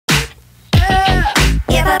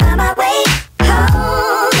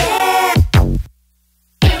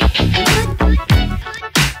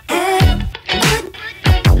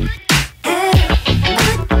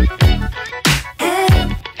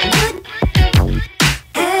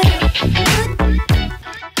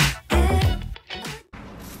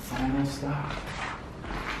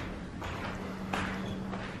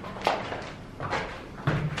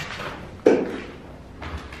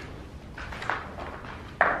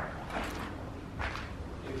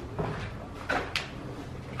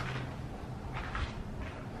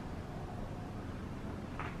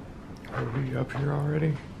you up here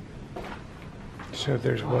already? So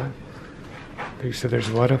there's what? You said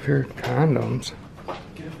there's what up here? Condoms.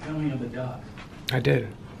 Get a filming of the ducks. I did.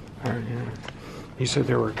 All right, yeah. You said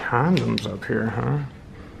there were condoms up here, huh?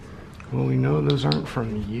 Well, we know those aren't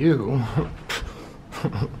from you.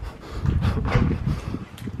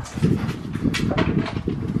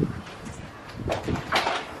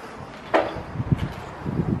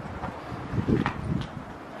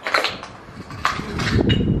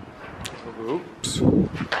 Oops. Do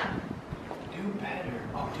better.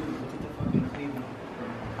 Oh, dude, look at the fucking Cleveland.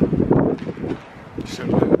 So,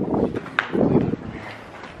 Cleveland from here.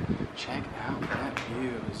 Check out that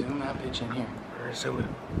view. Zoom that bitch in here. where's it?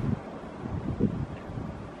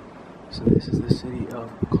 So this is the city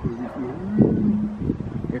of Cleveland.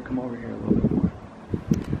 Here, come over here a little bit more.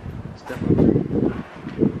 Step over.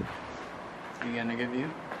 You getting a good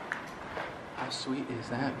view? How sweet is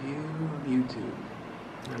that view of YouTube?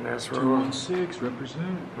 And that's where we're. 216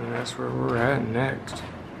 represent. And that's where we're at next.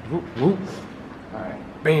 Whoop whoop. All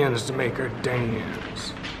right. Bands to make her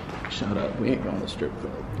dance. Shut up. We ain't going to the strip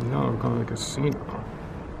club. No, we're going to the casino.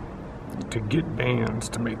 To get bands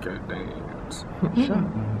to make her dance. Shut up.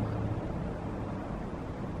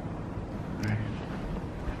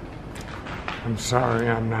 I'm sorry,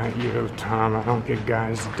 I'm not you, Tom. I don't get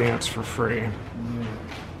guys to dance for free.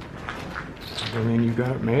 I mean, you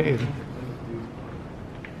got it made.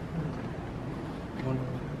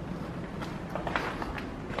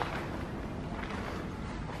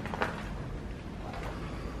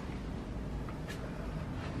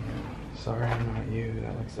 Sorry, I'm not you.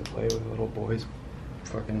 That likes to play with little boys'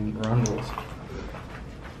 fucking rundles.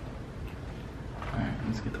 Alright,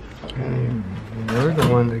 let's get the fuck out of here. You're the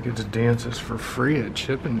one that gets dances for free at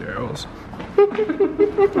Chippendales.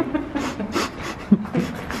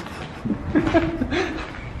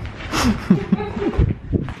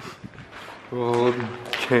 Old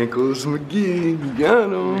Cankles McGee, you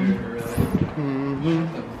got him.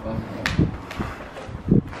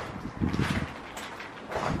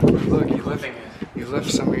 Look, you left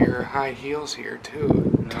some of your high heels here too,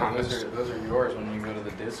 No, Thomas. those are yours when you go to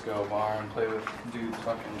the disco bar and play with dudes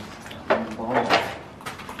fucking balls.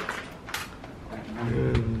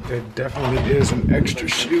 There definitely is an extra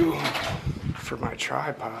shoe for my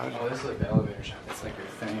tripod. Oh, this is like the elevator shop. It's like your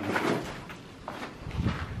thing.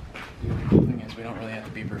 Dude, the cool thing is we don't really have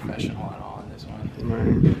to be professional at all in this one.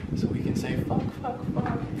 Right. So we can say fuck.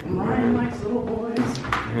 And Ryan likes little boys.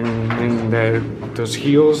 And those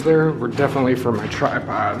heels there were definitely for my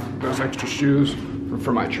tripod. Those extra shoes were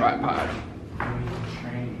for my tripod.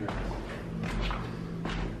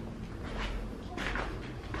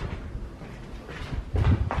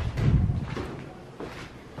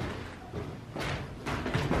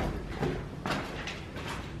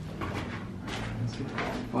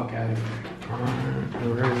 Fuck out of here.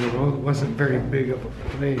 Well, it wasn't very big of a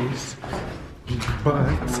place, but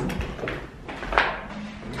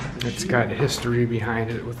it's got history behind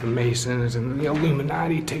it with the Masons and the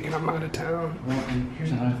Illuminati taking them out of town. Well, and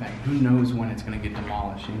here's another thing. Who knows when it's going to get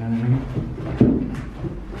demolished, you know what I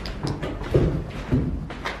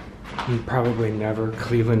mean? Probably never.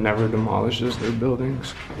 Cleveland never demolishes their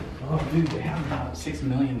buildings. Oh, dude, they have about $6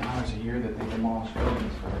 million a year that they demolish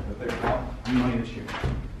buildings for, but they're out money this year.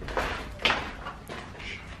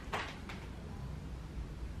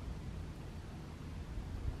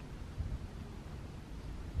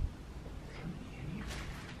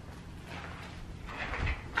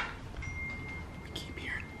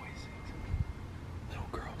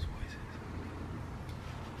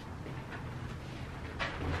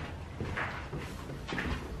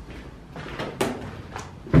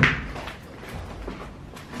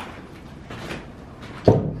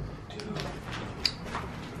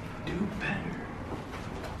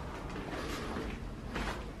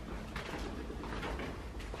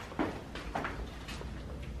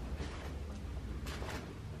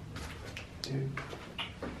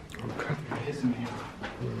 I'm cutting. Pissing me off.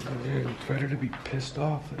 Yeah, it's better to be pissed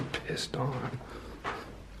off than pissed on.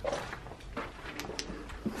 Hey,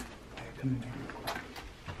 come in here.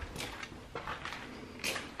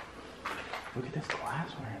 Look at this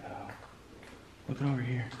glassware, though. Look it over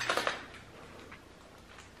here.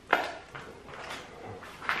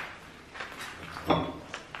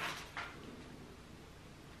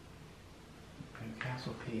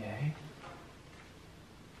 Newcastle, PA.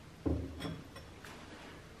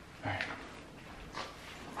 Alright.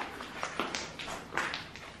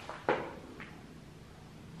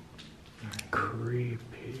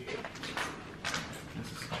 Creepy.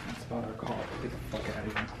 That's about our call. Get the fuck out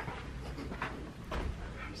of here.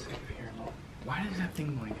 I'm sick of hearing. Why does that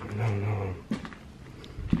thing like? No.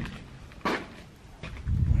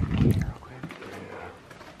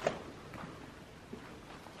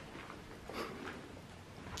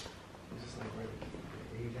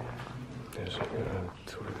 There's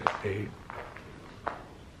sort of a date.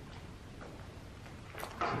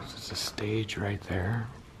 There's a stage right there.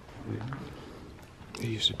 They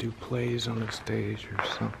used to do plays on the stage or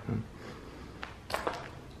something.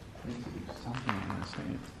 They used to do something on the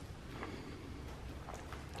stage.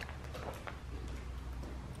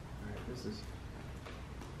 Alright, this is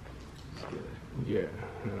good. Yeah,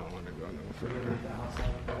 I don't want to go no further. The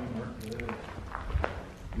outside framework, good.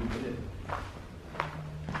 You did it.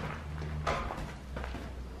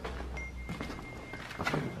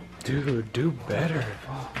 Dude, do better.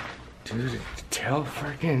 Dude, tell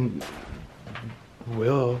freaking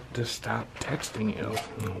Will to stop texting you.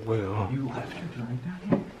 Will. You left your drink down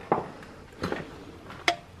here?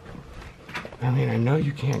 I mean, I know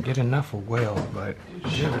you can't get enough of Will, but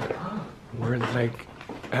dude, we're like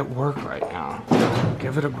at work right now.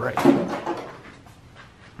 Give it a break.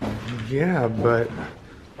 Yeah, but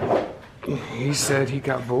he said he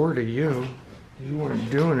got bored of you. You weren't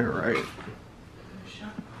doing it right.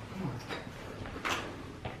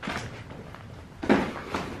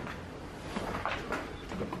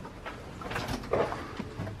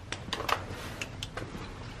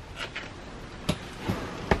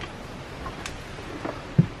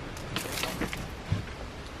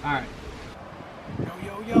 Alright.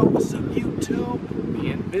 Yo, what's up, YouTube?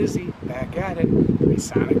 Being busy, back at it.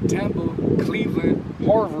 Masonic Temple, Cleveland,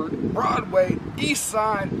 Harvard, Broadway, East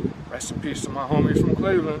Side. Rest in peace to my homies from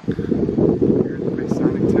Cleveland. Here's the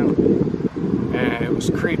Masonic Temple. And it was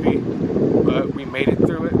creepy, but we made it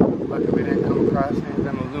through it. Luckily we didn't come across any of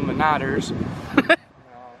them Illuminators.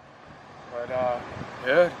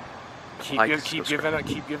 Yeah. Keep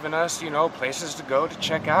giving us, you know, places to go to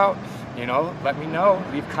check out. You know, let me know.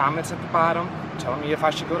 Leave comments at the bottom. Tell me if I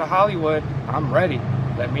should go to Hollywood. I'm ready.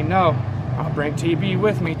 Let me know. I'll bring TB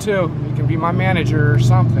with me too. He can be my manager or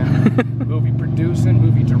something. Movie producing,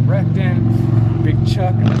 movie directing. Big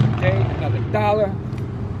Chuck, another day, another dollar.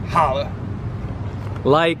 Holla.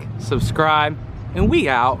 Like, subscribe, and we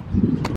out.